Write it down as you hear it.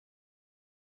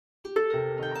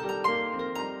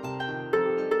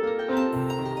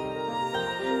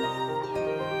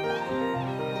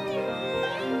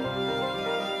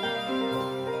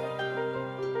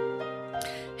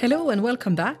Hello and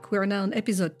welcome back. We are now on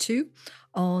episode 2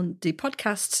 on the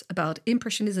podcast about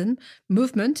Impressionism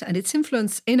movement and its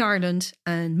influence in Ireland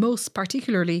and most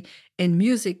particularly in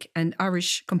music and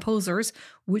Irish composers,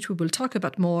 which we will talk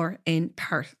about more in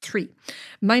part 3.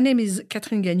 My name is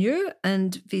Catherine Gagneux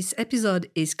and this episode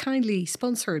is kindly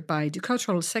sponsored by the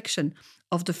cultural section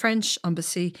of the French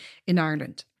Embassy in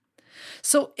Ireland.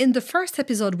 So in the first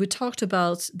episode, we talked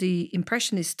about the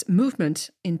Impressionist movement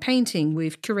in painting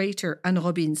with curator Anne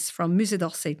Robbins from Musée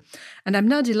d'Orsay. And I'm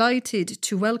now delighted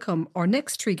to welcome our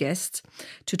next 3 guests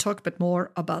to talk a bit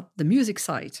more about the music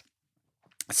side.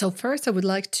 So first, I would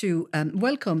like to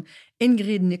welcome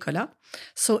Ingrid Nicolas.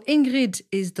 So Ingrid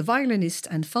is the violinist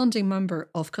and founding member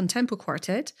of Contempo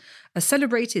Quartet, a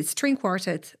celebrated string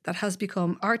quartet that has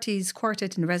become RT's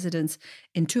quartet in residence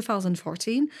in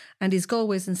 2014 and is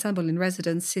Galway's ensemble in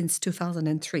residence since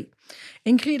 2003.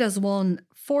 Ingrid has won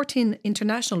 14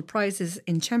 international prizes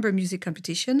in chamber music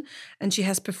competition, and she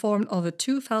has performed over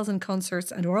 2,000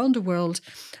 concerts and around the world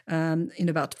in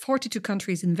about 42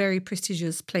 countries in very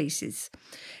prestigious places.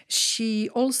 She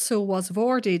also was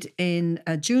awarded in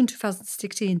June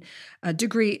 2016 a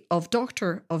degree of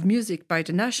Doctor of Music by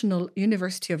the National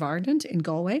University of Ireland in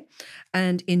Galway.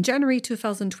 And in January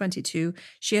 2022,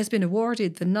 she has been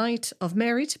awarded the Knight of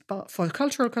Merit for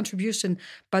cultural contribution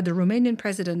by the Romanian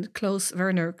President Klaus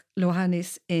Werner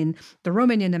Iohannis in the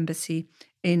Romanian Embassy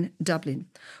in Dublin.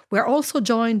 We're also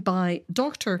joined by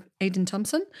Dr. Aidan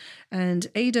Thompson, and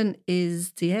Aidan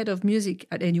is the head of music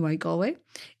at NUI Galway.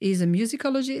 He's a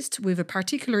musicologist with a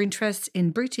particular interest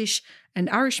in British and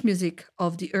Irish music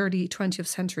of the early 20th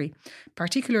century,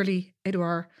 particularly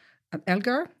Edward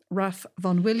Elgar, Ralph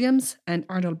Vaughan Williams and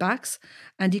Arnold Bax,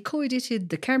 and he co-edited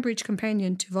the Cambridge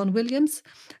Companion to Vaughan Williams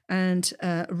and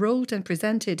wrote and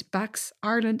presented Bax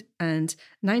Ireland and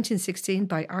 1916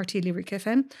 by RT Lyric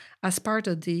FM as part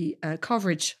of the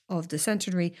coverage of the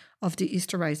centenary of the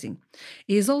Easter Rising.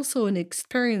 He is also an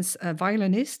experienced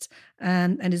violinist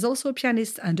and is also a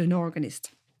pianist and an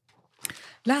organist.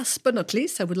 Last but not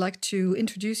least, I would like to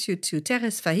introduce you to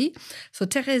Thérèse Fahy. So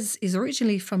Thérèse is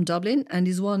originally from Dublin and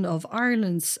is one of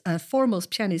Ireland's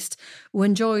foremost pianists who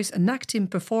enjoys an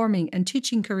active performing and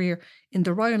teaching career in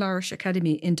the Royal Irish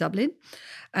Academy in Dublin.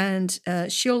 And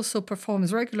she also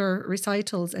performs regular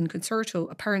recitals and concerto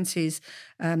appearances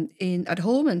at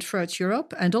home and throughout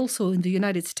Europe and also in the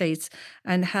United States,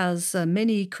 and has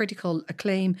many critical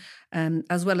acclaim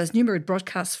as well as numerous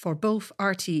broadcasts for both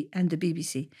RT and the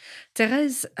BBC.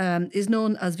 Thérèse is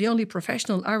known as the only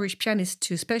professional Irish pianist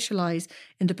to specialise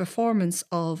in the performance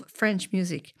of French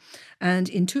music. And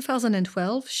in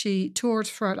 2012, she toured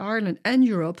throughout Ireland and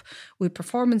Europe with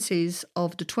performances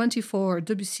of the 24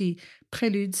 Debussy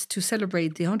Preludes to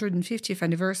celebrate the 150th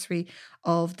anniversary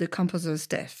of the composer's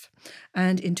death.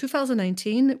 And in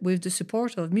 2019, with the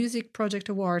support of Music Project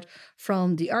Award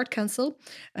from the Art Council,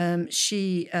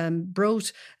 she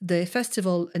brought the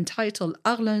festival entitled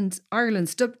Ireland's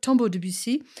Tombeau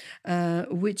Debussy,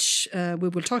 which we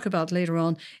will talk about later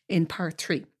on in part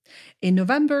 3. In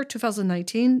November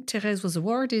 2019, Thérèse was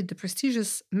awarded the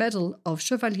prestigious Medal of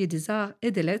Chevalier des Arts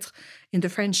et des Lettres in the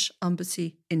French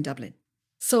Embassy in Dublin.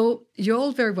 So you're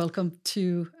all very welcome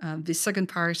to the second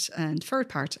part and third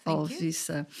part of this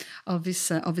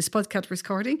podcast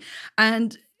recording.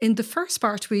 And in the first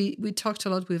part, we talked a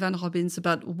lot with Anne Robbins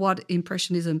about what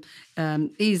Impressionism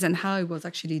is and how it was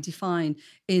actually defined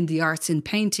in the arts in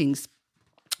paintings.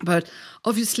 But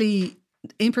obviously,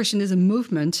 Impressionism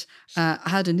movement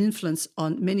had an influence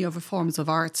on many other forms of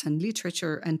arts and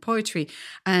literature and poetry,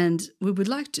 and I would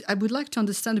like to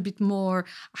understand a bit more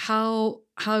how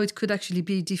it could actually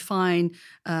be defined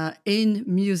in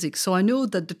music. So I know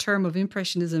that the term of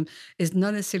Impressionism is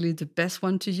not necessarily the best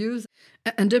one to use,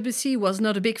 and Debussy was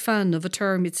not a big fan of the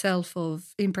term itself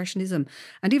of Impressionism,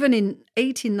 and even in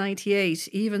 1898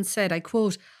 he even said, I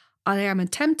quote, "I am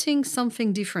attempting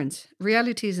something different.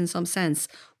 Reality is in some sense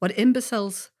what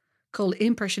imbeciles call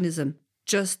impressionism,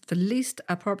 just the least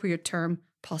appropriate term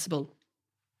possible."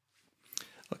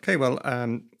 Okay, well,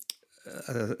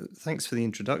 thanks for the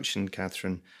introduction,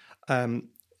 Catherine.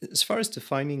 As far as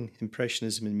defining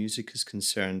Impressionism in music is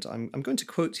concerned, I'm going to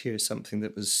quote here something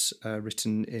that was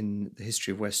written in the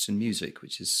History of Western Music,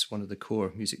 which is one of the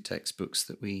core music textbooks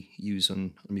that we use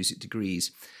on music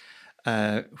degrees.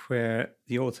 Where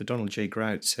the author Donald J.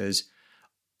 Grout says,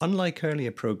 "Unlike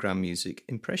earlier program music,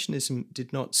 Impressionism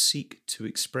did not seek to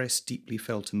express deeply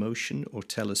felt emotion or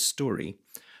tell a story,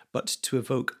 but to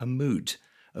evoke a mood,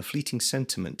 a fleeting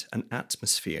sentiment, an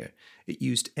atmosphere. It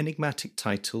used enigmatic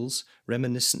titles,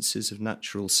 reminiscences of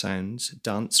natural sounds,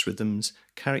 dance rhythms,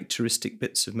 characteristic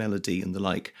bits of melody and the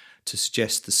like to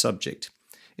suggest the subject.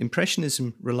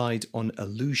 Impressionism relied on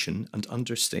illusion and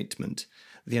understatement,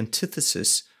 the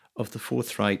antithesis of the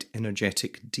forthright,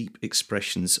 energetic, deep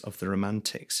expressions of the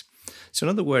Romantics. So in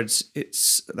other words,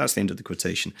 that's the end of the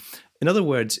quotation. In other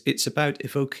words, it's about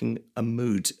evoking a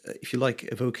mood, if you like,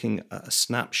 evoking a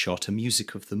snapshot, a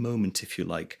music of the moment, if you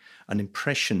like, an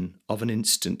impression of an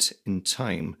instant in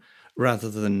time,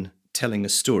 rather than telling a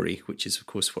story, which is, of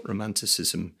course, what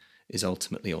Romanticism is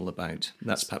ultimately all about.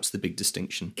 That's perhaps the big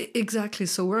distinction. Exactly.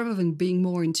 So rather than being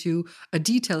more into a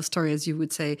detailed story, as you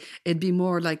would say, it'd be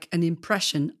more like an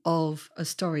impression of a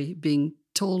story being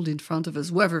told in front of us,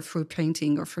 whether through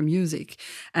painting or through music.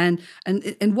 And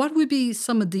what would be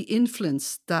some of the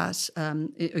influence that,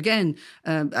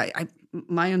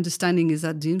 my understanding is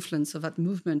that the influence of that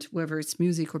movement, whether it's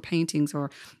music or paintings or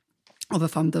other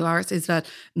forms of art, is that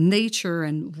nature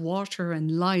and water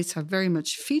and light are very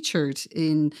much featured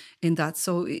in that.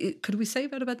 So could we say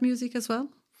that about music as well?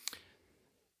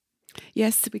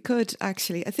 Yes, we could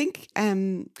actually. I think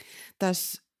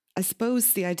that I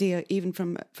suppose the idea, even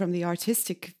from the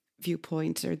artistic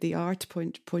viewpoint or the art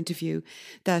point of view,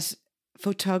 that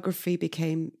photography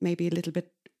became maybe a little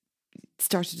bit,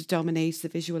 started to dominate the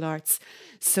visual arts,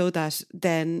 so that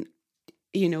then,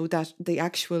 that the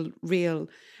actual real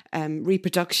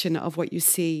reproduction of what you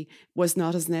see was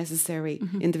not as necessary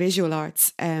in the visual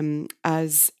arts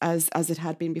as it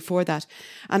had been before that.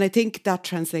 And I think that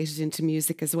translated into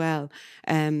music as well.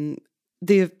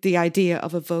 The idea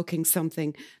of evoking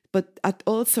something, but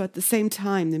also at the same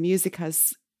time, the music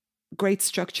has great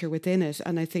structure within it.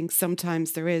 And I think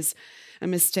sometimes there is a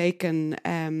mistaken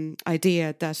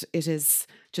idea that it is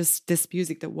just this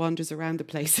music that wanders around the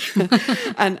place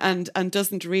and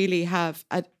doesn't really have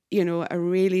a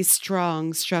really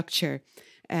strong structure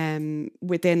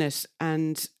within it,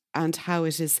 and how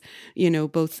it is,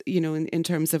 both, in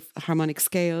terms of harmonic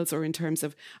scales, or in terms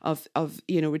of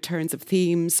returns of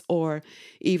themes, or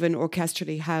even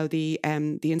orchestrally how the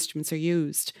instruments are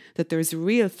used, that there's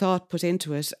real thought put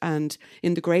into it. And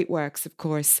in the great works, of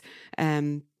course,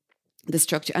 the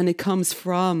structure, and it comes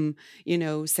from,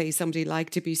 say somebody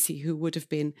like Debussy, who would have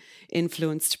been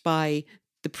influenced by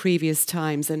the previous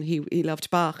times, and he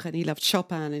loved Bach, and he loved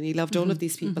Chopin, and he loved all of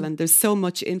these people, and there's so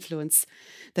much influence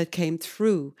that came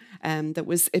through,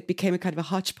 it became a kind of a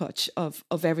hodgepodge of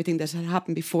everything that had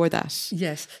happened before that.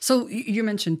 Yes. So you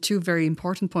mentioned two very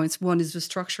important points. One is the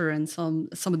structure and some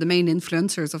of the main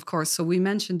influencers, of course. So we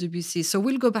mentioned Debussy. So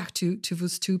we'll go back to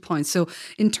those 2 points. So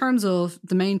in terms of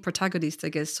the main protagonist, I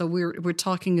guess, so we're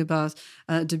talking about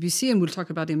Debussy, and we'll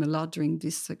talk about him a lot during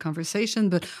this conversation.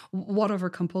 But what other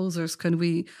composers can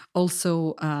we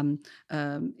also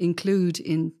include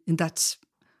in that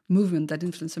movement that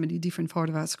influenced so many different part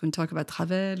of us? Can we talk about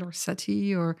Ravel or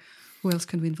Satie, or who else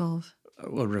can we involve?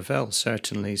 Well, Ravel,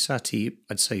 certainly. Satie,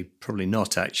 I'd say probably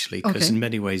not, actually, because in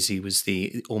many ways he was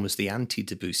almost the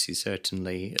anti-Debussy,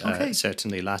 certainly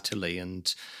latterly,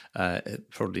 and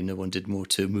probably no one did more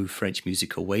to move French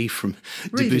music away from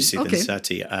Debussy than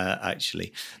Satie,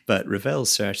 actually. But Ravel,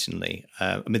 certainly.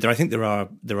 I think there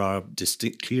are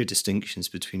clear distinctions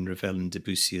between Ravel and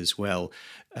Debussy as well.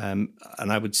 And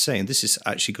I would say, and this is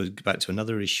actually goes back to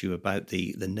another issue about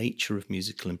the nature of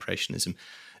musical impressionism,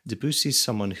 Debussy is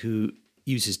someone who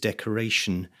uses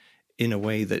decoration in a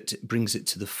way that brings it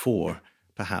to the fore,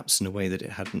 perhaps in a way that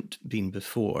it hadn't been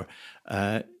before.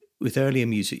 With earlier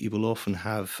music, you will often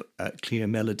have clear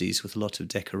melodies with a lot of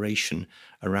decoration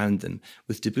around them.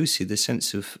 With Debussy, the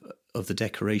sense of the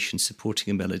decoration supporting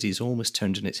a melody is almost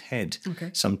turned on its head.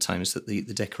 Sometimes that the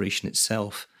decoration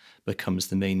itself becomes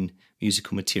the main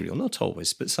musical material. Not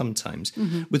always, but sometimes.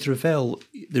 With Ravel,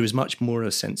 there is much more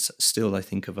a sense still, I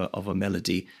think, of a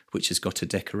melody which has got a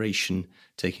decoration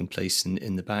taking place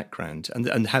in the background.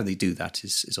 And how they do that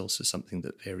is also something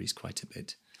that varies quite a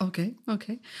bit. Okay.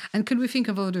 And could we think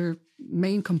of other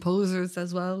main composers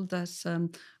as well that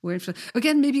were influenced?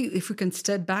 Again, maybe if we can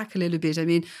step back a little bit. I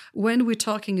mean, when we're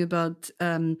talking about,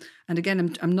 and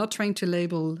again, I'm not trying to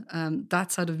label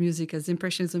that side of music as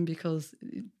Impressionism, because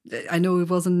I know it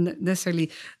wasn't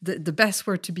necessarily the best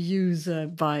word to be used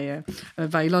by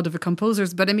a lot of the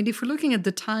composers. But I mean, if we're looking at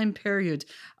the time period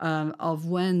of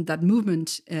when that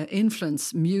movement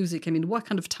influenced music, I mean, what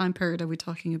kind of time period are we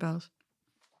talking about?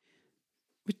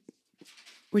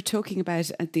 We're talking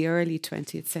about at the early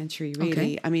 20th century, really.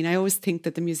 Okay. I mean, I always think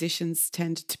that the musicians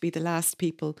tended to be the last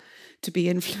people to be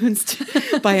influenced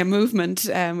by a movement.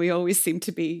 We always seem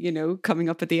to be, coming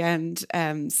up at the end.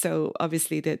 So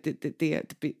obviously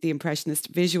the Impressionist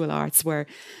visual arts were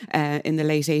in the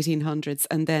late 1800s,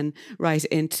 and then right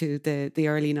into the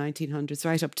early 1900s,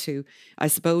 right up to, I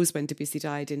suppose, when Debussy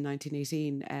died in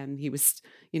 1918. He was,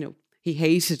 he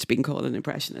hated being called an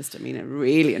impressionist. I mean, it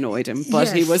really annoyed him.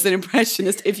 But he was an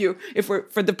impressionist. If we're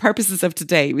for the purposes of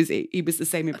today, he was the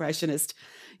same impressionist,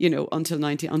 until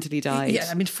he died. Yeah,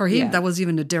 I mean, for him, that was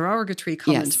even a derogatory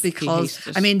comment because,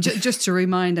 I mean, just to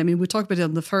remind, I mean, we talked about it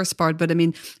on the first part, but I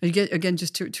mean, again,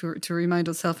 just to remind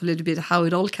ourselves a little bit how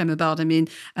it all came about. I mean,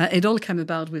 it all came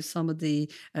about with some of the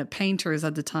painters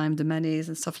at the time, the Manets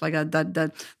and stuff like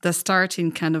that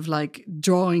starting kind of like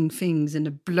drawing things in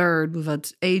a blurred,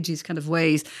 without ages kind of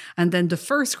ways. And then the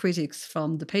first critics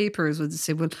from the papers would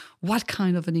say, well, what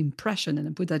kind of an impression, and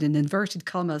I put that in inverted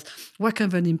commas, what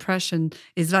kind of an impression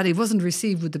is that? It wasn't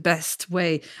received with the best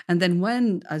way. And then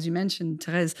when, as you mentioned,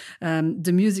 Therese,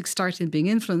 the music started being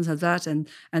influenced at that and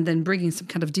then bringing some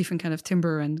kind of different kind of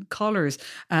timbre and colours,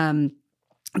 then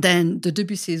the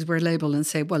Debussys were labelled and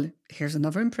say, well, here's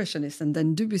another impressionist. And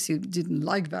then Debussy didn't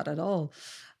like that at all.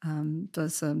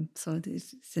 So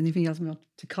is anything else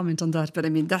to comment on that? But I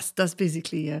mean, that's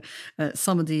basically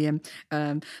some of the.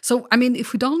 So I mean,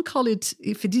 if we don't call it,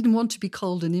 if he didn't want to be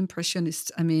called an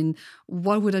impressionist, I mean,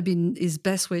 what would have been his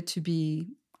best way to be,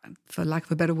 for lack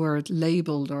of a better word,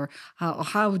 labelled, or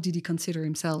how did he consider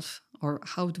himself, or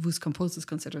how those composers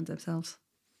considered themselves?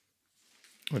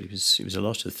 Well, he was a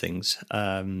lot of things.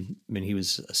 I mean, he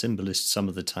was a symbolist some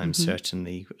of the time,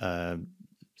 certainly.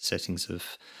 Settings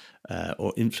of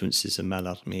or influences of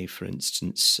Mallarmé, for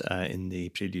instance, in the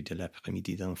Prélude de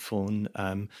l'après-midi d'un faune.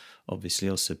 Obviously,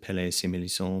 also Pelléas et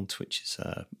Mélisande, which is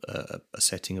a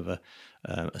setting of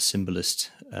a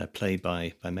symbolist play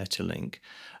by Maeterlinck.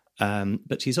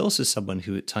 But he's also someone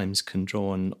who at times can draw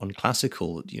on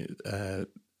classical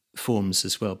forms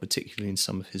as well, particularly in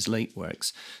some of his late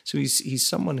works. So he's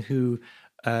someone who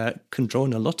can draw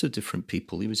on a lot of different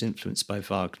people. He was influenced by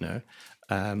Wagner.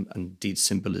 And indeed,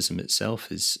 symbolism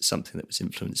itself is something that was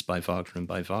influenced by Wagner and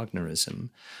by Wagnerism.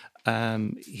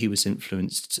 He was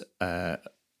influenced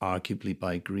arguably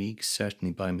by Grieg,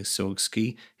 certainly by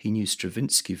Mussorgsky. He knew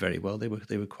Stravinsky very well. They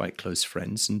were quite close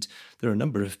friends. And there are a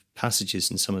number of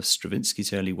passages in some of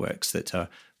Stravinsky's early works that are,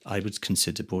 I would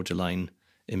consider, borderline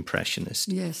impressionist.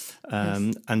 Yes.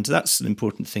 And that's an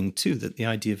important thing too, that the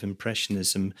idea of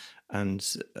impressionism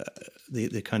and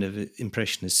the kind of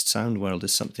impressionist sound world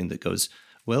is something that goes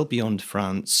well beyond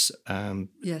France.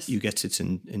 You get it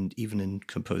in even in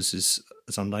composers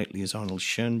as unlikely as Arnold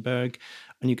Schoenberg,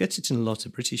 and you get it in a lot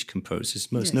of British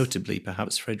composers, most notably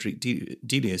perhaps Frederick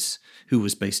Delius, who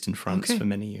was based in France for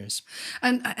many years.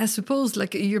 And I suppose,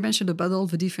 like you mentioned about all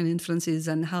the different influences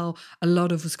and how a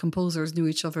lot of his composers knew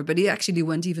each other, but he actually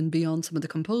went even beyond some of the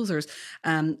composers.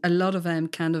 A lot of them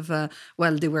kind of,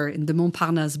 they were in the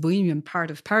Montparnasse bohemian part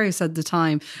of Paris at the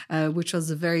time, which was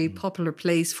a very popular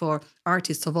place for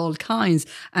artists of all kinds.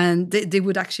 And they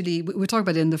would actually, we talked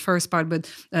about it in the first part,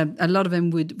 but a lot of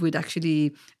them would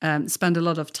actually spend a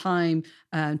lot of time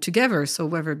together. So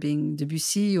whether being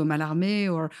Debussy or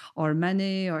Mallarmé or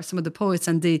Manet or some of the poets,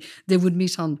 and they would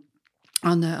meet on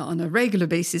a regular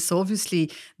basis. So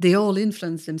obviously they all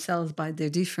influence themselves by their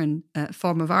different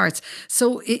form of arts.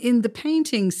 So in the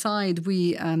painting side,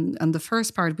 we on the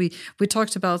first part we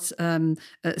talked about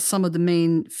some of the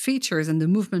main features and the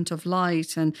movement of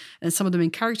light and some of the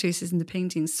main characteristics in the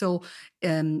painting. So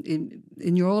in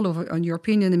your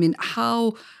opinion, I mean,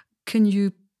 how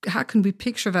can we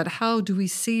picture that? How do we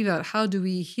see that? How do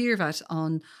we hear that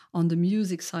on the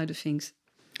music side of things?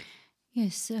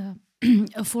 Yes,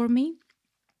 for me,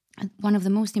 one of the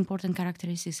most important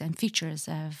characteristics and features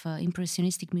of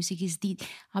impressionistic music is the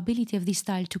ability of this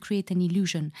style to create an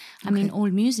illusion. I mean,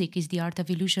 all music is the art of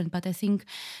illusion, but I think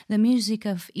the music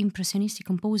of impressionistic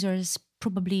composers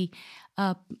probably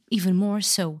even more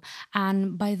so.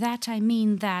 And by that I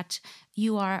mean that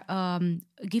you are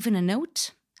given a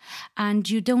note and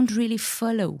you don't really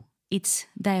follow its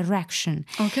direction.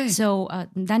 Okay. So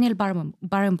Daniel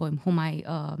Barenboim, whom I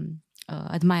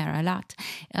admire a lot,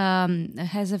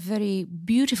 has a very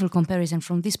beautiful comparison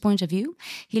from this point of view.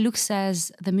 He looks at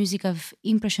the music of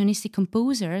impressionistic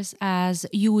composers as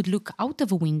you would look out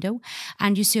of a window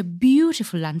and you see a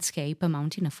beautiful landscape, a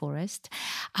mountain, a forest.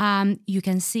 You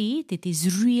can see it, it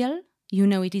is real, you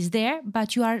know it is there,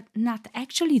 but you are not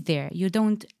actually there. You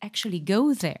don't actually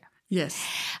go there. Yes.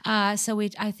 I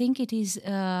think it is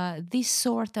this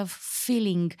sort of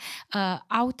feeling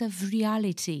out of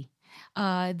reality,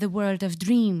 the world of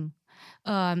dream.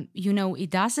 It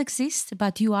does exist,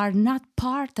 but you are not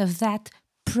part of that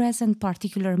present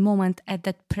particular moment at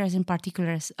that present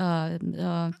particular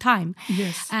time.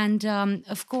 Yes. And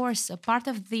of course, a part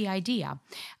of the idea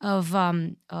of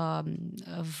having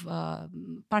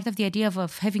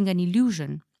an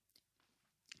illusion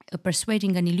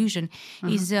persuading an illusion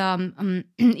is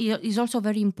also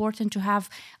very important to have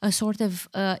a sort of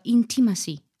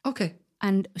intimacy. Okay.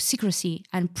 And secrecy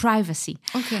and privacy.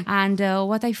 Okay. And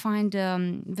what I find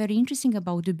very interesting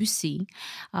about Debussy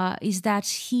is that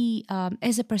he,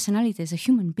 as a personality, as a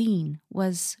human being,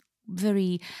 was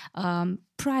very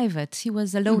private. He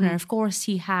was a loner. Of course,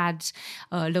 he had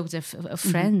loads of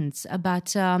friends,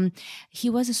 but he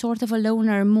was a sort of a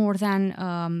loner more than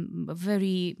a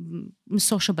very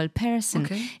sociable person.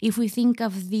 Okay. If we think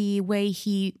of the way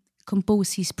he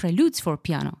composed his preludes for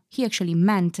piano, he actually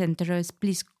meant, and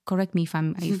please correct me if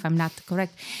I'm not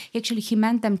correct, he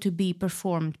meant them to be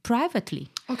performed privately.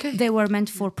 Okay. They were meant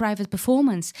for private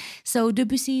performance. So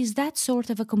Debussy is that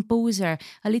sort of a composer,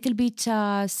 a little bit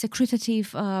secretive.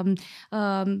 So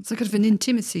kind of an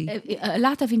intimacy. A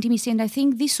lot of intimacy. And I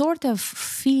think this sort of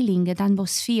feeling and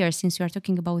atmosphere, since we are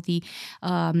talking about the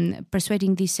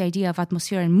persuading this idea of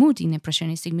atmosphere and mood in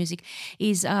Impressionistic music,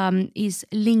 is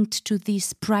linked to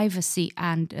this privacy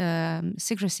and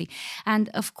secrecy. And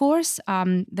of course,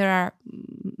 there are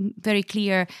very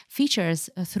clear features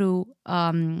through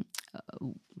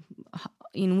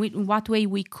in what way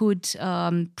we could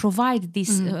provide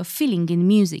this feeling in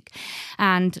music.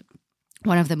 And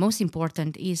one of the most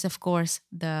important is, of course,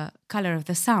 the color of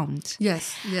the sound.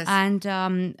 Yes. And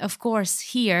of course,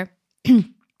 here,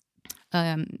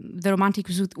 the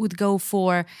Romantics would go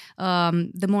for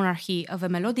the monarchy of a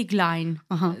melodic line.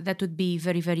 That would be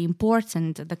very, very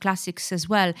important. The classics as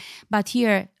well. But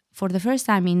here, for the first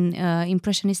time in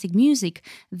Impressionistic music,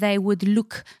 they would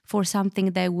look for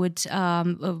something that would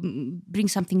bring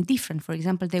something different. For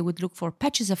example, they would look for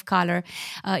patches of color,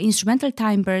 instrumental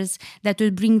timbres that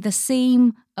would bring the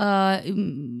same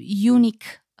unique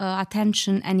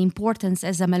attention and importance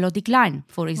as a melodic line,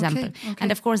 for example. Okay. And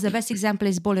of course, the best example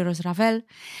is Boleros Ravel,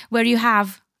 where you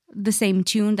have the same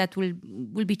tune that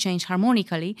will be changed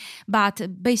harmonically,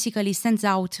 but basically stands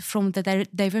out from the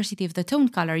diversity of the tone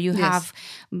color. You have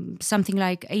something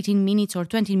like 18 minutes or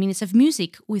 20 minutes of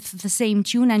music with the same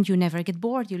tune, and you never get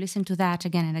bored. You listen to that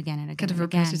again and again and again. Kind of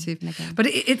and repetitive. again. But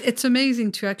it's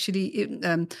amazing to actually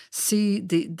see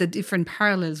the different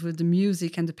parallels with the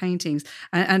music and the paintings.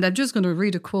 And I'm just going to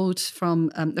read a quote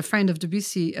from a friend of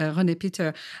Debussy, René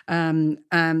Peter,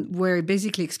 where he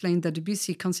basically explained that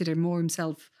Debussy considered more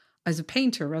himself as a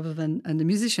painter rather than a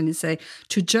musician. He say,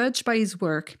 to judge by his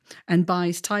work and by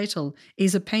his title,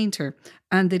 is a painter,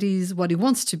 and that is what he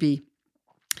wants to be.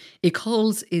 He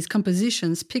calls his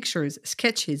compositions pictures,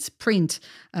 sketches, print,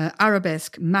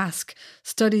 arabesque, mask,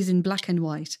 studies in black and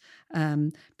white.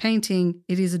 Painting,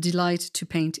 it is a delight to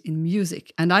paint in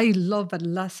music. And I love that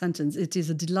last sentence. It is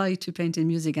a delight to paint in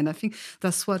music. And I think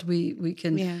that's what we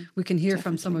can hear definitely.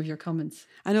 from some of your comments.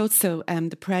 And also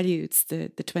the preludes, the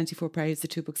 24 preludes, the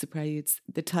 2 books of preludes,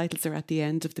 the titles are at the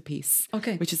end of the piece,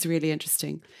 which is really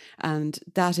interesting. And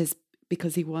that is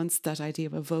because he wants that idea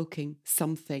of evoking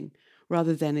something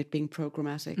rather than it being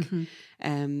programmatic.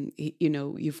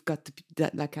 You've got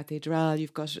La Cathédrale,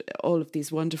 you've got all of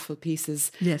these wonderful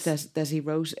pieces that he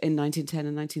wrote in 1910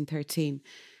 and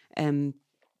 1913.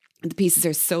 The pieces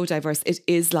are so diverse. It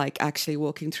is like actually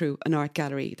walking through an art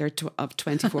gallery. There are of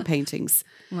 24 paintings.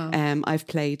 Wow. I've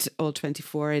played all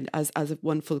 24 as a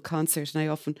one full concert, and I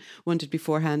often wondered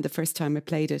beforehand, the first time I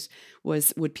played it,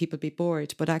 would people be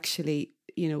bored? But actually,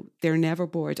 they're never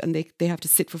bored, and they have to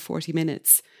sit for 40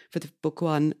 minutes for the book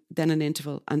one, then an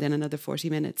interval, and then another 40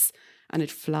 minutes, and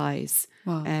it flies.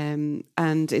 Wow.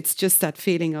 And it's just that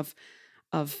feeling of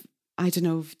I don't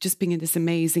know, just being in this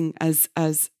amazing, as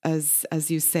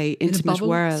you say, intimate bubble,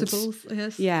 world. Suppose,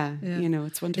 yes. Yeah,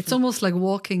 it's wonderful. It's almost like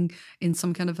walking in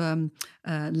some kind of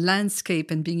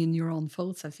landscape and being in your own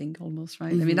thoughts, I think, almost,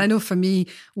 right? I mean, I know for me,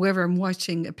 wherever I'm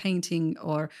watching a painting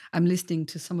or I'm listening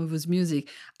to some of his music,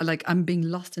 like I'm being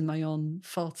lost in my own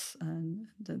thoughts, and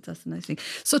that's a nice thing.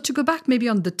 So to go back maybe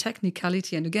on the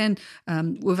technicality, and again,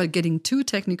 without getting too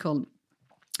technical,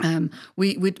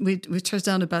 we touched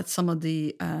down about some of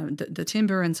the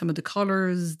timbre and some of the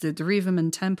colors, the rhythm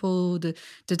and tempo, the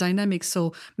dynamics.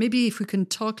 So maybe if we can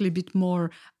talk a little bit more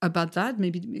about that,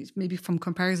 maybe from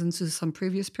comparison to some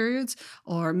previous periods,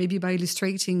 or maybe by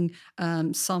illustrating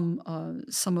some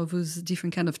of those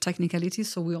different kind of technicalities,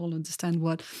 so we all understand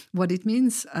what it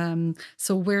means.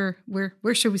 So where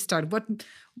should we start? What,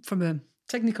 from a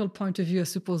technical point of view, I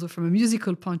suppose, or from a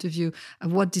musical point of view,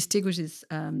 what distinguishes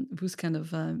those kind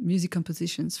of music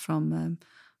compositions from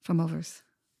others?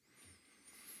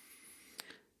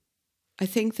 I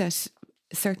think that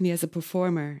certainly as a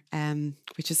performer,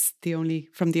 which is the only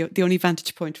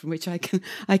vantage point from which I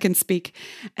can speak,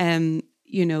 to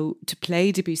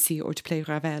play Debussy or to play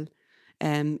Ravel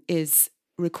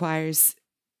requires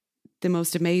the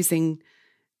most amazing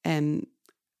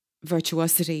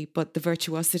virtuosity, but the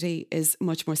virtuosity is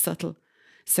much more subtle.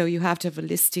 So you have to have a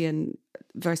Lisztian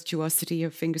virtuosity. Your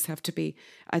fingers have to be,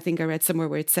 I think I read somewhere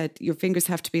where it said your fingers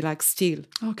have to be like steel,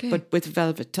 but with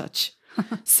velvet touch.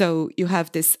 So you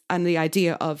have this, and the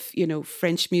idea of, you know,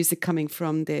 French music coming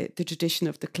from the tradition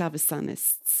of the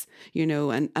clavecinists, you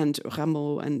know, and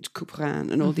Rameau and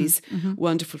Couperin and all these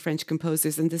wonderful French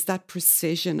composers. And there's that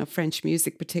precision of French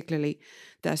music, particularly,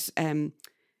 that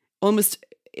almost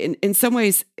in some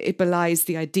ways it belies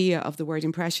the idea of the word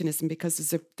impressionism,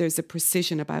 because there's a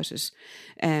precision about it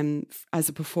as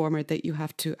a performer that you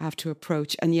have to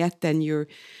approach, and yet then you're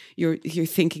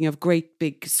thinking of great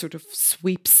big sort of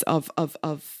sweeps of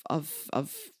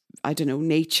I don't know,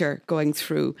 nature going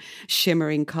through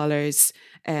shimmering colours,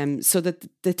 so that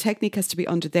the technique has to be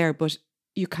under there, but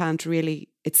you can't really,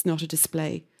 it's not a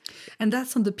display. And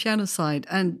that's on the piano side.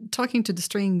 And talking to the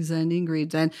strings and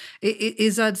Ingrid, and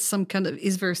is that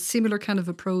is there a similar kind of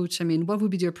approach? I mean, what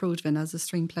would be the approach then as a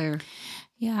string player?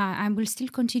 Yeah, I will still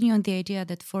continue on the idea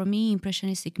that for me,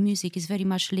 impressionistic music is very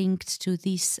much linked to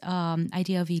this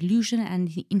idea of illusion and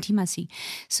intimacy.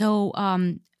 So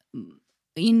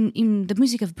in the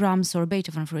music of Brahms or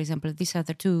Beethoven, for example, these are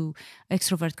the two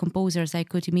extrovert composers I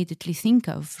could immediately think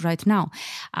of right now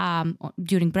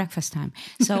during breakfast time.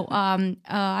 So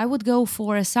I would go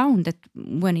for a sound that,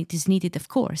 when it is needed, of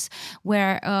course,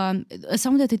 where a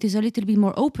sound that it is a little bit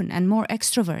more open and more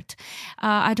extrovert.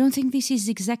 I don't think this is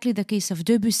exactly the case of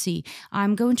Debussy.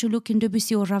 I'm going to look in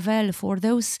Debussy or Ravel for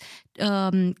those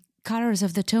colors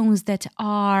of the tones that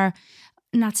are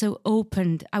not so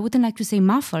opened. I wouldn't like to say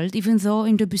muffled, even though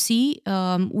in Debussy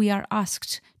we are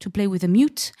asked to play with a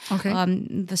mute. Okay.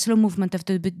 The slow movement of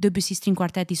the Debussy string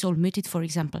quartet is all muted, for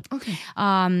example. Okay.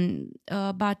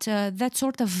 But that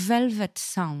sort of velvet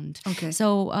sound. Okay.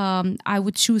 So I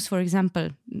would choose, for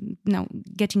example, now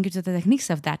getting into the techniques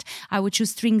of that, I would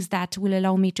choose strings that will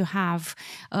allow me to have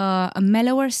a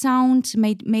mellower sound,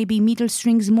 maybe middle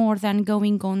strings more than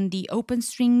going on the open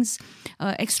strings,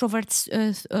 extrovert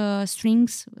strings,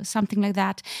 something like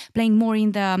that, playing more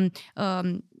in the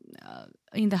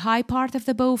high part of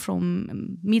the bow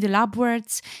from middle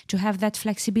upwards to have that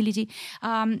flexibility.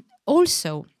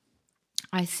 Also,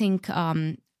 I think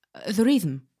the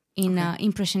rhythm in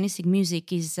impressionistic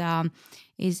music is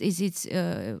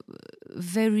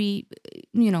very,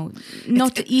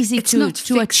 not easy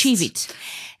to achieve it.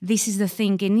 This is the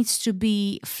thing. It needs to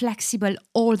be flexible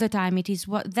all the time. It is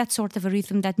that sort of a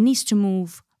rhythm that needs to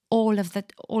move all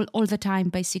the time,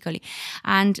 basically.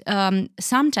 And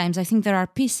sometimes I think there are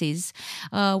pieces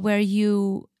where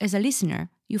you, as a listener,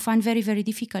 you find very, very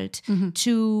difficult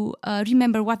to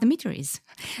remember what the meter is.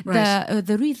 Right.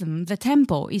 The rhythm, the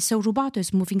tempo is so rubato,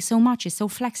 is moving so much, is so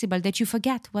flexible that you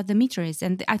forget what the meter is.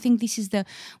 And I think this is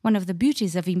one of the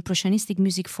beauties of impressionistic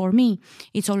music for me.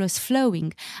 It's always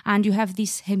flowing. And you have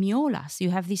these hemiolas, you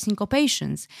have these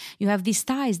syncopations, you have these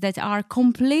ties that are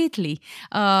completely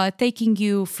taking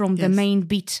you from the main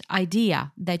beat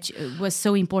idea that was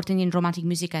so important in Romantic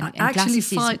music and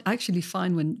classicism. I actually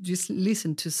find when you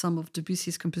listen to some of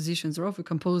Debussy's compositions or other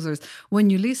composers,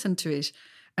 when you listen to it,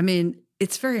 I mean,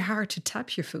 it's very hard to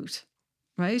tap your foot,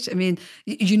 right? I mean,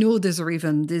 there's a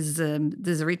rhythm, there's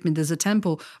a rhythm, there's a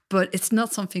tempo, but it's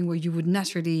not something where you would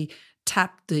naturally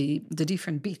tap the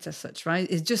different beats as such, right?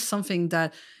 It's just something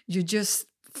that you just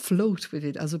float with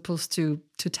it as opposed to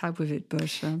tap with it.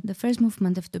 But the first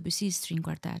movement of Debussy's string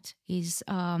quartet is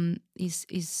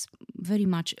very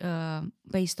much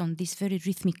based on this very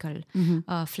rhythmical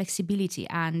flexibility,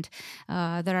 and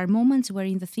there are moments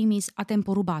wherein the theme is a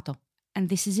tempo rubato, and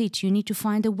this is it. You need to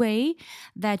find a way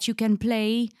that you can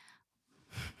play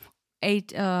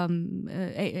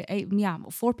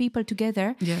 4 people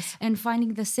together, yes, and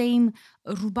finding the same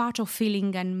rubato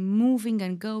feeling and moving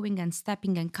and going and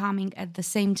stepping and coming at the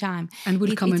same time. And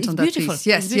we'll comment on that, beautiful. please.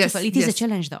 Yes, it's beautiful. It is a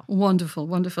challenge, though. Wonderful,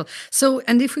 wonderful. So,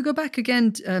 and if we go back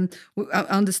again, I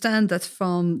understand that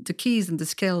from the keys and the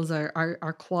scales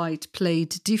are quite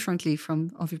played differently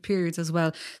from other periods as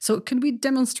well. So, can we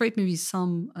demonstrate maybe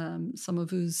some of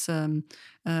those?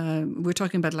 We're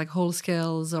talking about like whole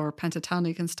scales or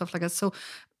pentatonic and stuff like that. So,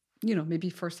 maybe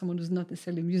for someone who's not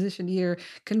necessarily a musician here,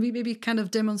 can we maybe kind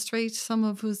of demonstrate some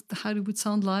of how it would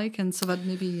sound like, and so that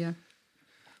maybe...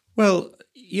 Well,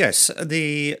 yes.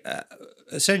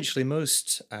 Essentially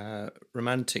most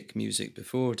Romantic music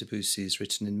before Debussy is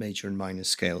written in major and minor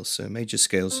scales. So major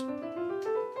scales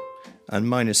and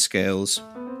minor scales,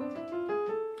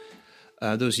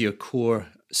 those are your core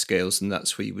scales, and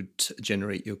that's where you would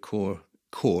generate your core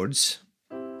chords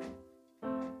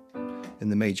in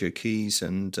the major keys,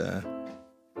 and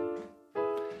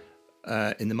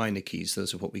in the minor keys,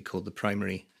 those are what we call the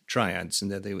primary triads,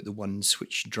 and they're the ones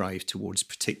which drive towards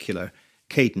particular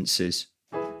cadences.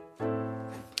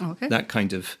 Okay. That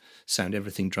kind of sound,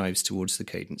 everything drives towards the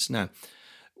cadence. Now,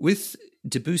 with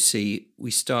Debussy, we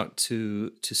start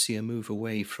to see a move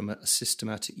away from a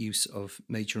systematic use of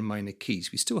major and minor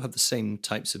keys. We still have the same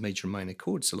types of major and minor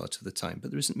chords a lot of the time, but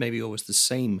there isn't maybe always the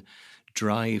same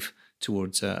drive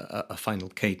towards a final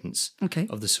cadence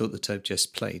of the sort that I've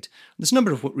just played. There's a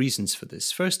number of reasons for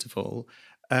this. First of all,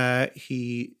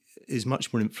 he is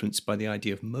much more influenced by the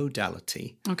idea of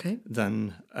modality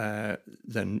than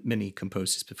many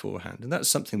composers beforehand. And that's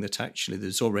something that actually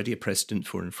there's already a precedent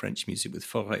for in French music with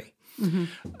Fauré.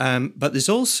 But there's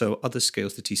also other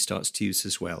scales that he starts to use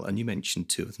as well, and you mentioned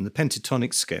two of them. The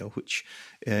pentatonic scale, which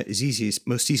is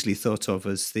most easily thought of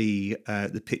as the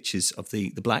pitches of the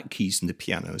black keys in the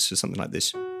piano, so something like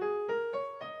this,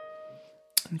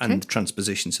 and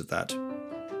transpositions of that.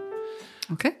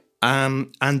 Okay.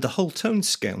 And the whole tone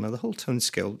scale. Now, the whole tone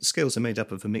scales are made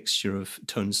up of a mixture of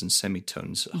tones and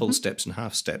semitones, whole steps and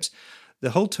half steps.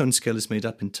 The whole tone scale is made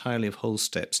up entirely of whole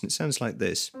steps, and it sounds like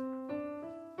this.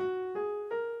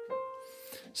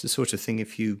 It's the sort of thing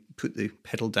if you put the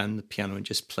pedal down the piano and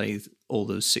just play all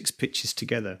those 6 pitches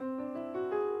together.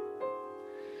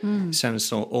 It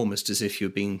sounds almost as if you're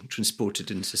being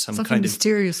transported into something kind of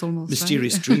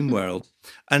mysterious dream world.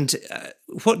 And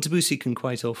what Debussy can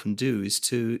quite often do is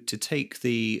to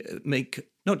make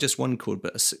not just one chord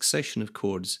but a succession of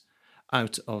chords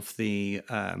out of the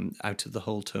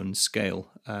whole tone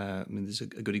scale. I mean, there's a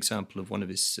good example of one of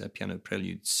his piano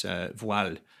preludes,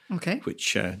 Voile,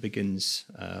 which begins.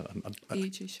 E,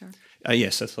 G sharp.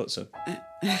 Yes, I thought so.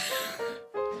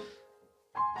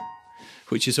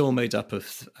 Which is all made up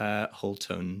of whole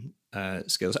tone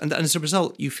scales. And as a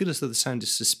result, you feel as though the sound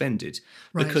is suspended.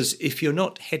 Right. Because if you're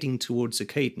not heading towards a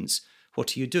cadence,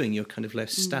 what are you doing? You're kind of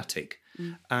left static.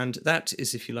 And that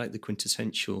is, if you like, the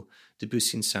quintessential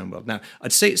Debussyan sound world. Now,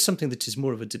 I'd say it's something that is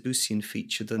more of a Debussyan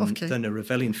feature than a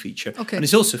Ravelian feature. And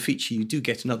it's also a feature you do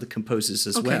get in other composers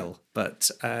as well.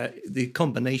 But the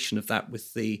combination of that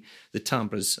with the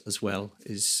timbres as well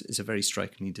is a very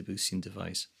strikingly Debussyan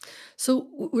device. So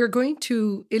we're going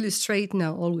to illustrate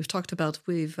now all we've talked about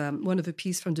with one of the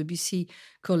pieces from Debussy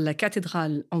called La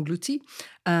Cathédrale Engloutie.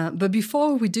 But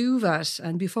before we do that,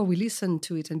 and before we listen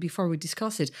to it, and before we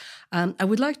discuss it, I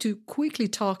would like to quickly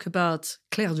talk about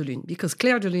Clair de Lune, because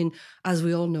Clair de Lune, as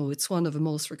we all know, it's one of the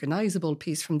most recognizable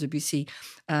pieces from Debussy.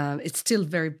 It's still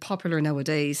very popular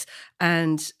nowadays,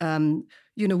 and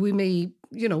we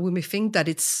may think that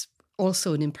it's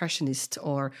also an impressionist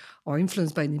or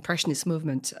influenced by an impressionist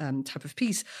movement type of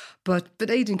piece. But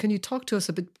Aidan, can you talk to us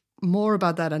a bit more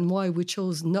about that and why we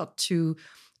chose not to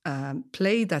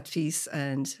play that piece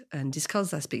and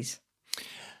discuss that piece?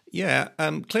 Yeah,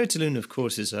 Clair de Lune, of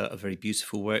course, is a very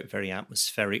beautiful work, very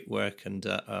atmospheric work, and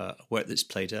a work that's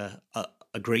played a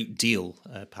great deal,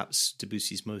 perhaps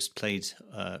Debussy's most played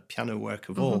piano work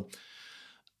of all.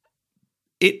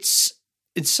 It's,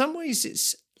 in some ways,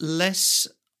 it's less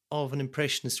of an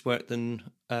impressionist work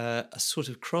than a sort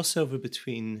of crossover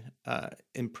between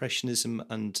impressionism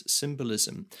and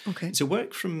symbolism. It's a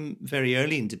work from very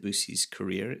early in Debussy's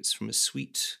career. It's from a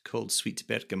suite called Suite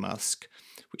Bergamasque,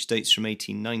 which dates from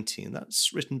 1890, and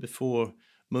that's written before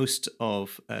most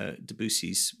of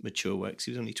Debussy's mature works.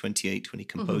 He was only 28 when he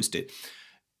composed it.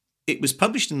 It was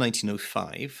published in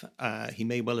 1905. He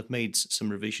may well have made some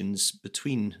revisions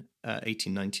between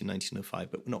 1890 and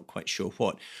 1905, but we're not quite sure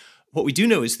what. What we do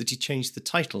know is that he changed the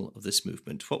title of this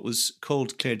movement. What's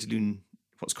called Clair de Lune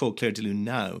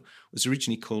now was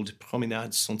originally called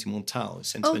Promenade Sentimentale,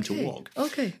 Sentimental Walk.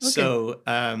 So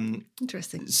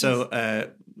interesting. So a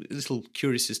little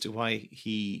curious as to why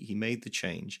he made the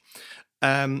change.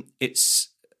 It's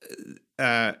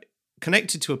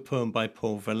connected to a poem by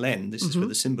Paul Verlaine. This is where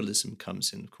the symbolism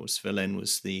comes in. Of course, Verlaine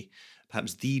was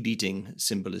perhaps the leading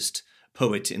symbolist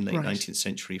poet in late 19th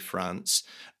century France.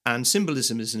 And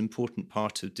symbolism is an important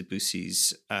part of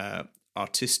Debussy's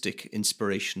artistic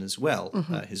inspiration as well.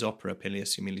 His opera,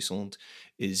 Pelléas et Mélisande,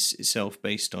 is itself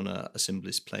based on a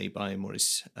symbolist play by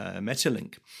Maurice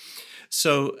Maeterlinck.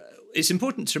 So it's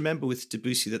important to remember with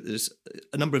Debussy that there's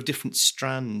a number of different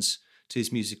strands to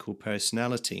his musical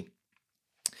personality.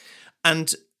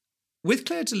 And with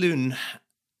Clair de Lune,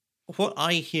 what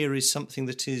I hear is something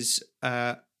that is,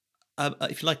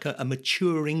 if you like, a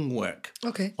maturing work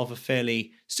of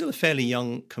still a fairly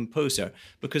young composer,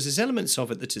 because there's elements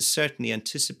of it that is certainly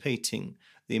anticipating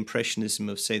the impressionism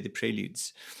of, say, the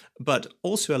preludes, but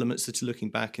also elements that are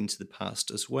looking back into the past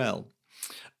as well.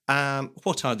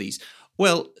 What are these?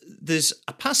 Well, there's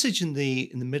a passage in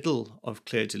the middle of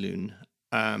Clair de Lune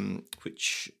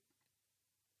which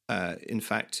in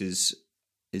fact is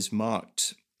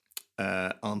marked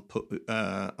un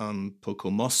poco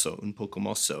mosso,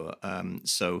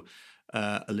 so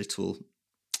a little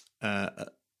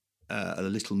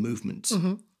movement,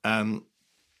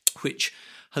 which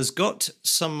has got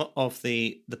some of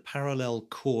the parallel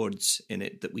chords in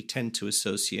it that we tend to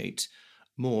associate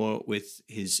more with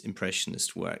his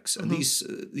Impressionist works. And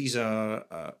these are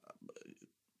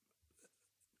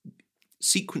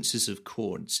sequences of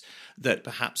chords that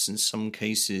perhaps in some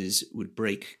cases would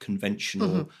break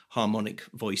conventional harmonic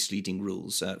voice leading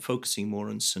rules, focusing more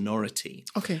on sonority.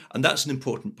 Okay. And that's an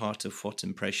important part of what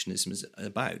Impressionism is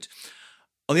about.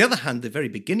 On the other hand, the very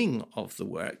beginning of the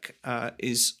work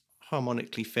is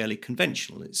harmonically fairly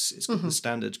conventional. It's got the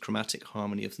standard chromatic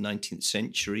harmony of the 19th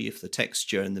century. If the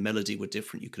texture and the melody were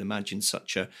different, you could imagine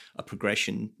such a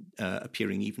progression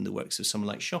appearing even in the works of someone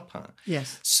like Chopin.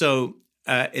 Yes. So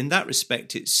in that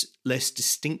respect, it's less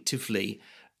distinctively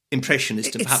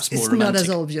Impressionist and perhaps more romantic. It's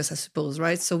not as obvious, I suppose,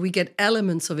 right? So we get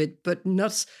elements of it, but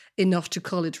not enough to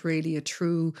call it really a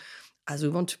true, as we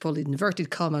want to call it, inverted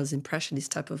commas,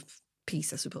 Impressionist type of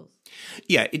piece, I suppose.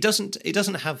 Yeah, it doesn't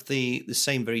have the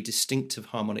same very distinctive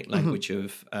harmonic language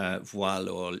of Voile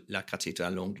or La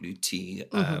Cathédrale engloutie.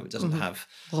 It doesn't have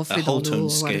whole tone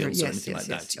scales or anything like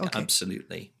that. Okay.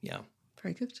 Absolutely, yeah.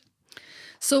 Very good.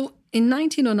 So in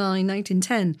 1909,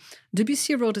 1910,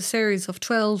 Debussy wrote a series of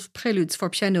 12 preludes for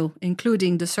piano,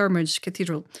 including the Sermage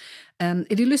Cathedral.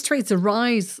 It illustrates the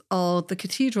rise of the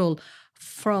cathedral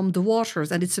from the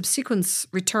waters and its subsequent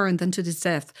return then to its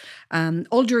death,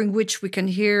 all during which we can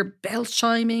hear bells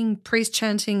chiming, praise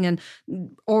chanting and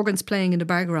organs playing in the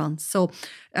background. So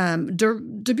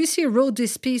Debussy wrote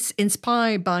this piece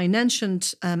inspired by an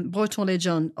ancient Breton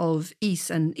legend of Is,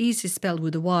 and Is is spelled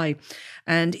with a Y.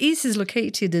 And Is is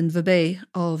located in the bay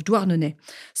of Douarnenez.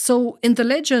 So in the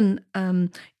legend,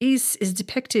 Is is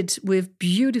depicted with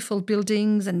beautiful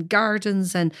buildings and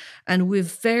gardens and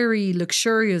with very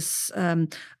luxurious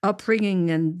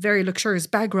upbringing and very luxurious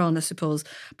background, I suppose.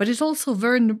 But it's also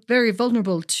very, very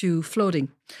vulnerable to flooding.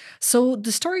 So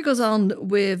the story goes on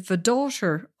with the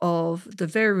daughter of the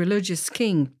very religious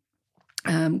king,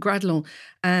 Gradlon,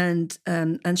 and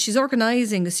she's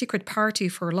organising a secret party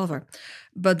for her lover.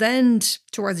 But then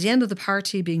towards the end of the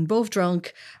party, being both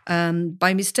drunk,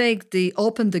 by mistake, they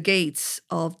open the gates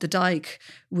of the dike,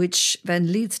 which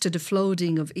then leads to the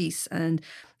flooding of Is. And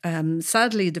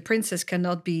sadly, the princess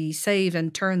cannot be saved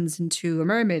and turns into a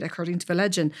mermaid, according to the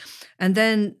legend. And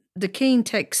then the king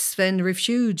takes then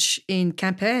refuge in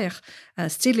Quimper,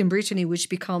 still in Brittany, which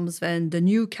becomes then the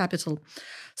new capital.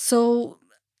 So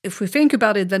if we think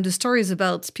about it, then the story is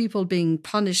about people being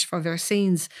punished for their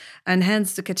sins, and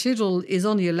hence the cathedral is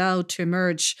only allowed to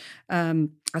emerge at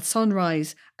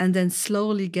sunrise and then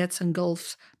slowly gets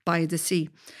engulfed by the sea.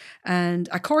 And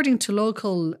according to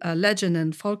local legend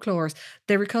and folklore,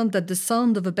 they recount that the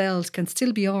sound of a bell can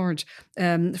still be heard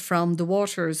from the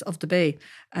waters of the bay.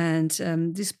 And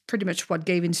this is pretty much what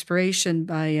gave inspiration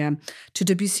to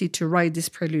Debussy to write this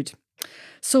prelude.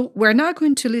 So we're now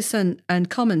going to listen and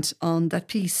comment on that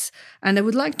piece. And I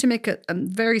would like to make a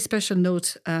very special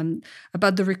note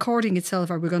about the recording itself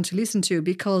that we're going to listen to,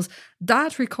 because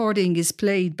that recording is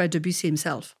played by Debussy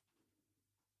himself.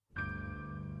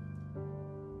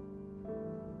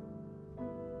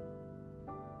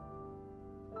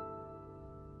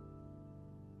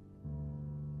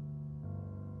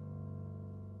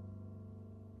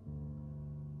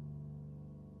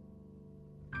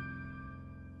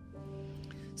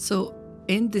 So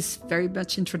in this very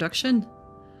much introduction,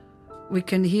 we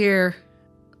can hear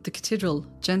the cathedral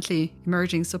gently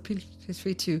emerging. So please feel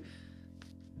free to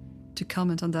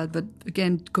comment on that. But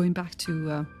again, going back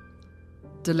to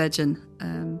the legend.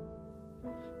 Well,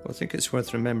 I think it's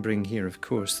worth remembering here, of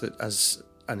course, that as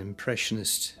an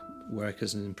Impressionist work,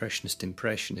 as an Impressionist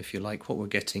impression, if you like, what we're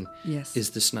getting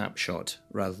is the snapshot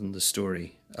rather than the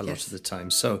story a lot of the time.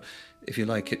 So if you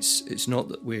like, it's not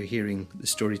that we're hearing the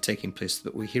story taking place,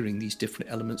 but we're hearing these different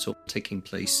elements all taking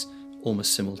place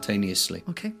almost simultaneously.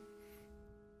 Okay.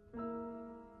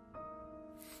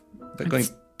 But going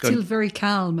still very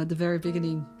calm at the very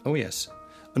beginning. Oh yes.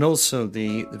 And also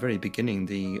the very beginning,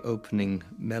 the opening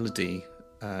melody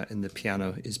in the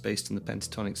piano is based on the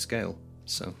pentatonic scale.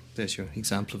 So there's your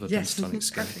example of a pentatonic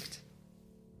scale. Perfect.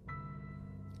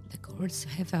 The chords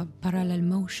have a parallel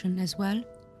motion as well.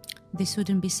 This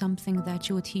wouldn't be something that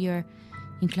you would hear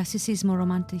in classicism or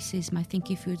romanticism. I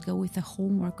think if you would go with a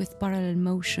homework with parallel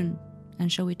motion and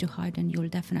show it to Haydn, you'll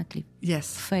definitely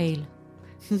fail.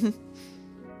 And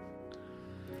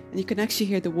you can actually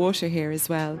hear the water here as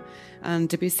well. And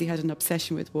Debussy had an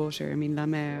obsession with water. I mean, La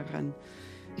Mer and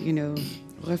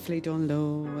Reflet dans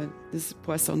l'eau, and this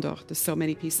Poisson d'Or. There's so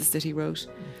many pieces that he wrote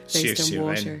based on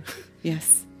water.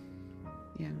 Yes.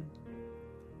 Yeah.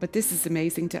 But this is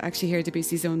amazing to actually hear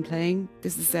Debussy's own playing.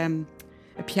 This is a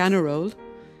piano roll.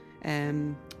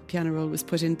 Piano roll was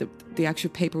put in, the actual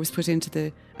paper was put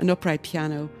into an upright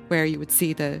piano where you would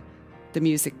see the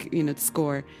music, the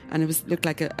score, and it looked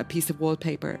like a piece of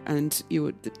wallpaper, and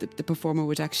the performer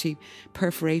would actually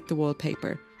perforate the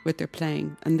wallpaper with their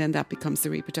playing, and then that becomes the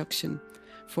reproduction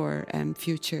for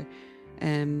future.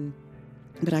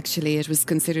 But actually it was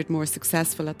considered more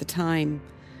successful at the time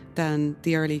than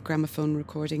the early gramophone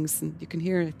recordings, and you can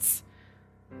hear it's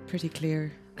pretty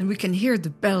clear. And we can hear the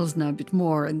bells now a bit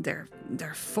more, and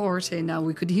they're forte now.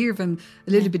 We could hear them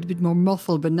a little bit more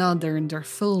muffled, but now they're in their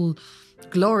full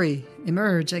glory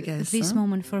emerge, I guess. This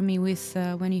moment for me with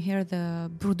when you hear the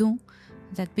bourdon,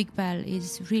 that big bell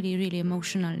is really, really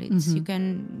emotional. It's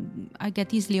I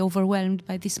get easily overwhelmed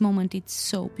by this moment. It's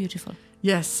so beautiful.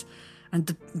 Yes. And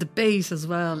the bass as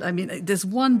well. I mean, there's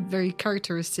one very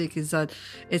characteristic is that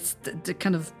it's the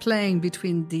kind of playing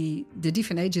between the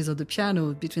different edges of the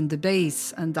piano, between the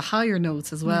bass and the higher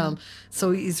notes as well.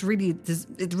 So it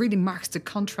really marks the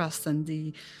contrast and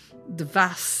the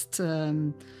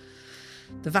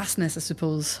vastness, I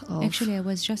suppose. Actually, I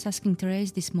was just asking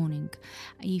Therese this morning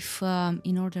if,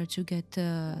 in order to get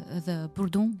the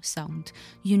bourdon sound,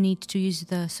 you need to use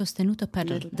the sostenuto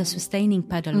pedal, the sustaining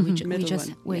pedal, which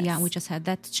we just had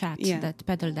that chat, that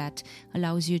pedal that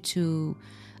allows you to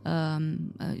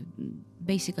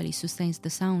basically sustains the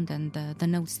sound, and the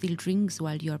note still rings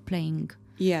while you're playing.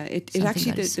 Yeah, it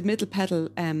actually the middle pedal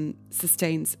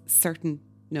sustains certain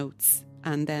notes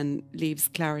and then leaves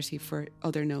clarity for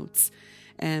other notes.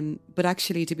 But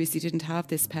actually Debussy didn't have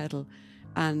this pedal,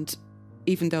 and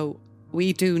even though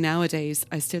we do nowadays,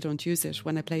 I still don't use it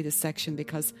when I play this section,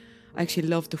 because I actually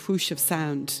love the whoosh of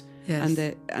sound. Yes.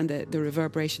 and the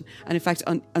reverberation. And in fact,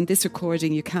 on this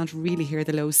recording, you can't really hear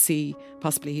the low C.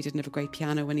 Possibly he didn't have a great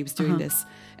piano when he was doing this,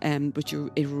 but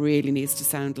it really needs to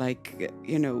sound like,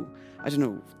 I don't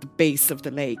know, the base of the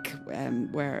lake,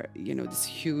 where, this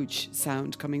huge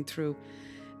sound coming through.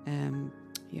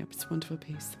 It's a wonderful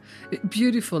piece.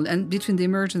 Beautiful. And between the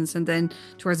emergence and then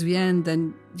towards the end,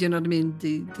 then, you know what I mean,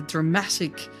 the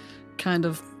dramatic kind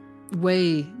of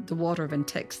way the water then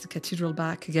takes the cathedral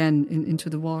back again into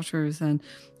the waters, and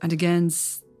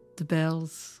against the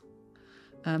bells.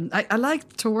 I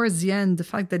like towards the end the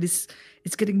fact that it's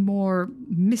getting more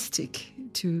mystic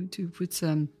to put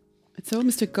it's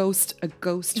almost a ghost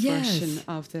version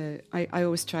of the. I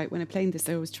always try, when I'm playing this,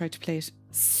 I always try to play it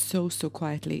so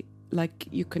quietly, like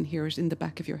you can hear it in the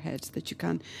back of your head, that you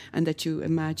can, and that you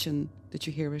imagine that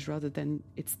you hear it rather than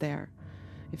it's there.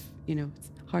 If it's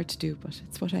hard to do, but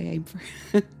it's what I aim for.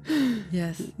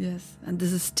 Yes. And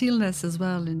there's a stillness as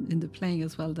well in the playing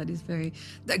as well that is very,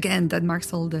 again, that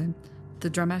marks all the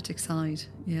dramatic side.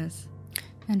 Yes.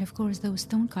 And of course, those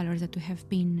tone colors that we have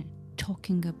been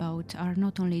talking about are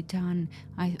not only done,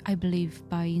 I believe,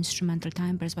 by instrumental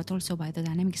timbres, but also by the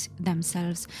dynamics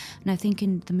themselves. And I think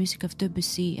in the music of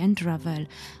Debussy and Ravel,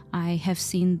 I have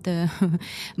seen the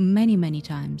many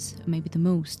times, maybe the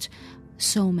most,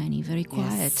 so many very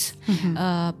quiet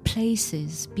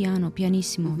places, piano,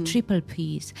 pianissimo, triple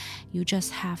Ps. You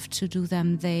just have to do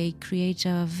them. They create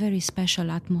a very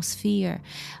special atmosphere.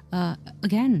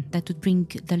 Again, that would bring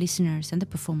the listeners and the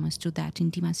performers to that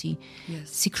intimacy,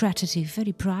 secretive,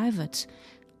 very private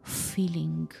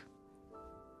feeling.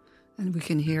 And we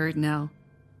can hear it now.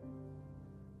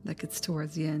 Like it's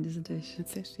towards the end, isn't it?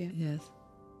 That's it, yeah. Yes.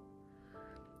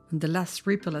 And the last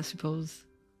ripple, I suppose.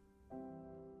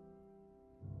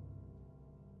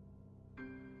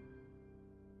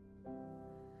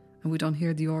 And we don't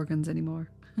hear the organs anymore.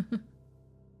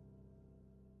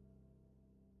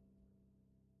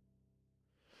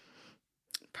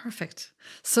 Perfect.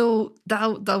 So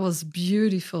that was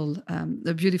beautiful,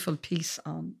 a beautiful piece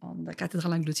on the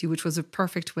Cathédrale Engloutie, which was a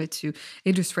perfect way to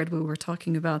illustrate what we were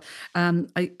talking about.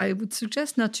 I would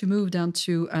suggest now to move down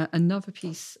to another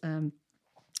piece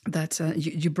that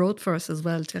you brought for us as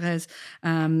well, Therese,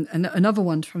 another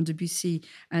one from Debussy,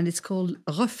 and it's called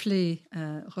Reflet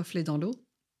dans l'eau.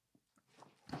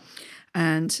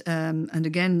 And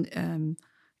again,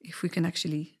 if we can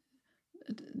actually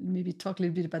maybe talk a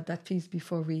little bit about that piece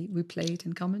before we play it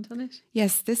and comment on it.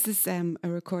 Yes, this is a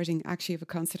recording actually of a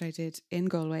concert I did in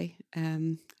Galway.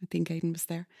 I think Aidan was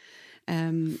there.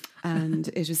 And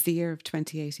it was the year of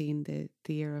 2018,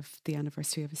 the year of the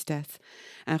anniversary of his death.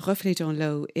 Reflet dans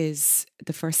l'eau is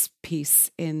the first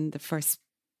piece in the first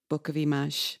book of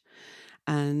Images,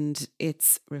 and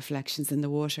it's reflections in the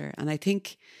water. And I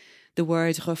think the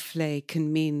word reflet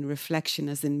can mean reflection,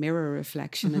 as in mirror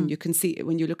reflection. And you can see,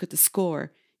 when you look at the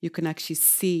score, you can actually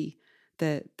see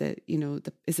the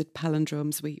is it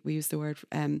palindromes? We use the word,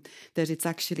 that it's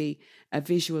actually a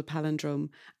visual palindrome.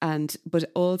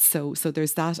 But also, so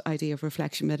there's that idea of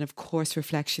reflection, but of course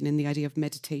reflection in the idea of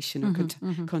meditation or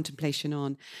contemplation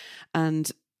on.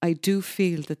 And I do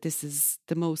feel that this is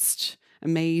the most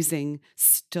amazing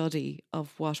study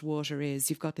of what water is.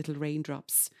 You've got little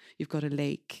raindrops, you've got a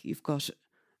lake, you've got,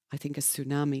 I think, a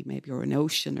tsunami maybe, or an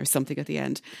ocean or something at the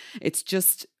end. It's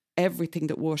just everything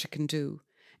that water can do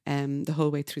the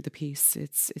whole way through the piece.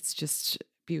 It's just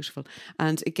beautiful.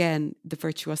 And again, the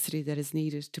virtuosity that is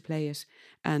needed to play it,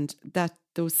 and that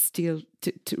those steel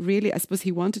to really, I suppose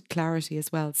he wanted clarity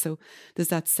as well. So there's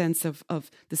that sense of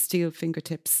the steel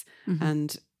fingertips,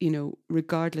 and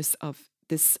regardless of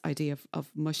this idea of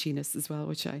mushiness as well,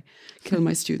 which I kill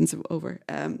my students over,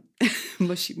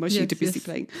 mushy Yes, Debussy yes.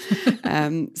 playing.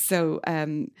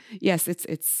 Yes,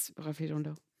 it's Ravel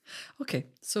Rondeau. Okay,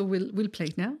 so we'll play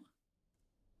it now.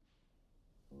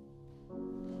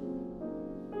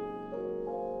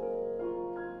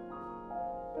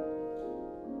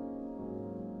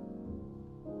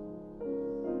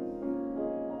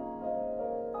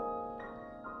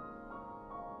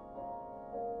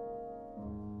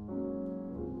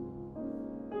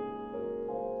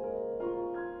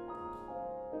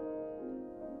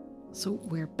 So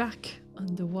we're back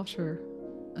on the water,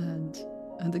 and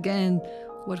again,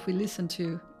 what we listened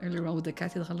to earlier on with the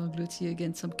Cathédrale Angleutier,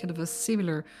 again, some kind of a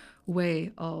similar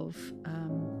way of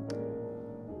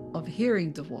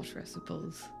hearing the water, I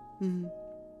suppose.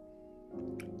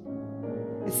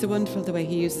 It's so wonderful the way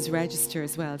he uses register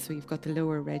as well. So you've got the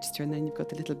lower register, and then you've got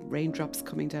the little raindrops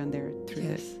coming down there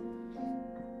through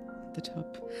the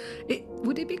top.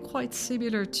 Would it be quite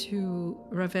similar to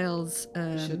Ravel's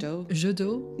Jeu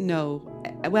d'eau? No.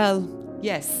 Well,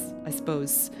 yes, I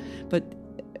suppose. But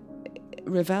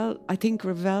I think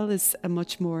Ravel is a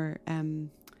much more,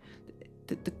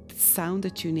 the sound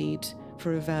that you need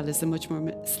for Ravel is a much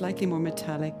more, slightly more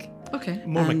metallic. Okay.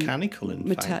 More mechanical, in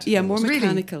fact. Yeah, more Really?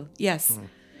 mechanical. Yes.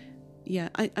 Yeah.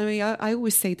 I mean, I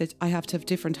always say that I have to have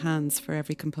different hands for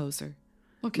every composer.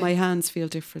 Okay. My hands feel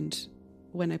different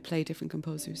when I play different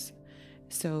composers.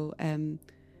 So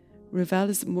Ravel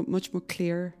is much more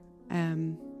clear.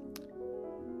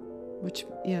 It's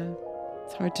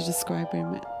hard to describe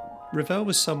him. Ravel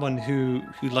was someone who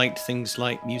liked things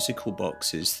like musical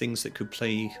boxes, things that could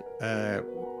play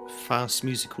fast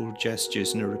musical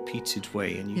gestures in a repeated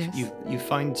way. And you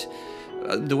find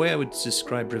the way I would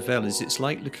describe Ravel is it's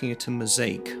like looking at a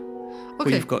mosaic, where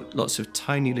you've got lots of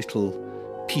tiny little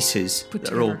pieces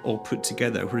that are all put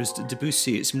together. Whereas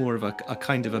Debussy, it's more of a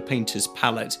kind of a painter's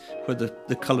palette, where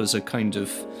the colours are kind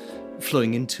of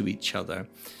flowing into each other.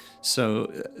 So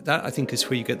that, I think, is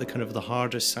where you get the kind of the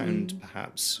harder sound,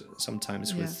 perhaps,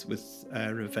 sometimes with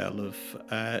Ravel, of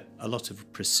a lot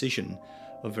of precision,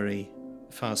 of very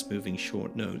fast-moving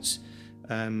short notes.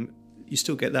 You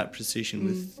still get that precision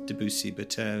with Debussy,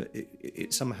 but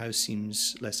it somehow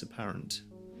seems less apparent.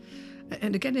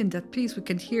 And again, in that piece, we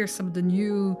can hear some of the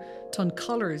new tone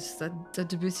colors that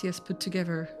Debussy has put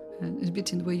together, and a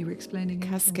bit in the way you were explaining.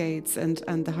 Cascades and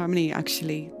the harmony,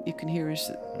 actually, you can hear it,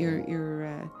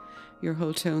 your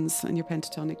whole tones and your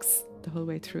pentatonics the whole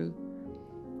way through.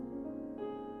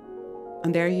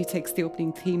 And there he takes the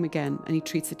opening theme again, and he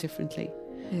treats it differently.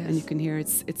 Yes. And you can hear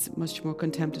it's much more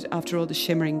contemplative after all the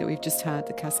shimmering that we've just had,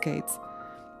 the cascades.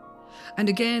 And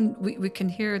again, we can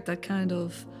hear that kind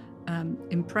of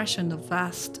impression of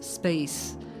vast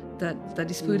space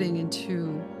that is putting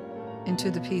into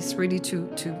the piece, really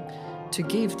to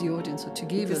give the audience, or to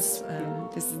give us.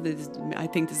 I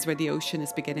think this is where the ocean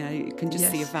is beginning. You can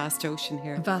just see a vast ocean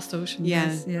here. A vast ocean.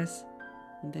 Yeah. Yes.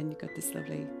 And then you got this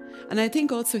lovely, and I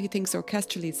think also he thinks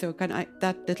orchestrally. So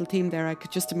that little theme there, I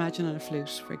could just imagine on a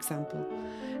flute, for example.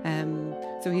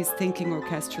 So he's thinking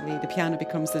orchestrally. The piano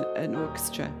becomes an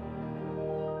orchestra.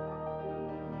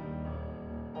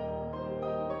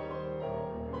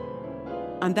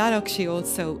 And that actually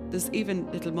also, there's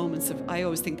even little moments of, I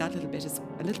always think that little bit is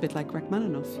a little bit like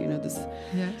Rachmaninoff, there's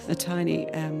a tiny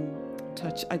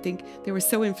touch. I think they were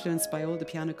so influenced by all the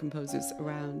piano composers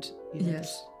around.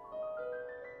 Yes.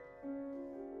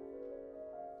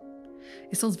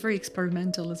 It sounds very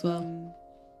experimental as well.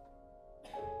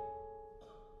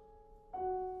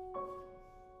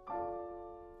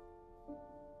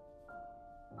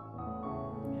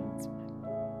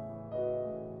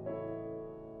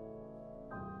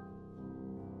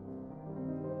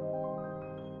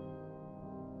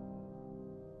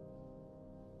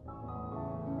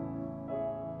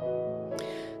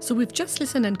 So we've just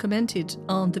listened and commented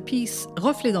on the piece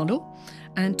Reflet dans l'eau,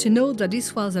 and to know that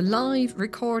this was a live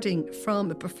recording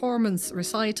from a performance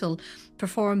recital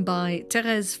performed by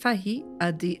Thérèse Fahy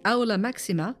at the Aula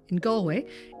Maxima in Galway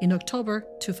in October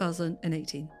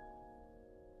 2018.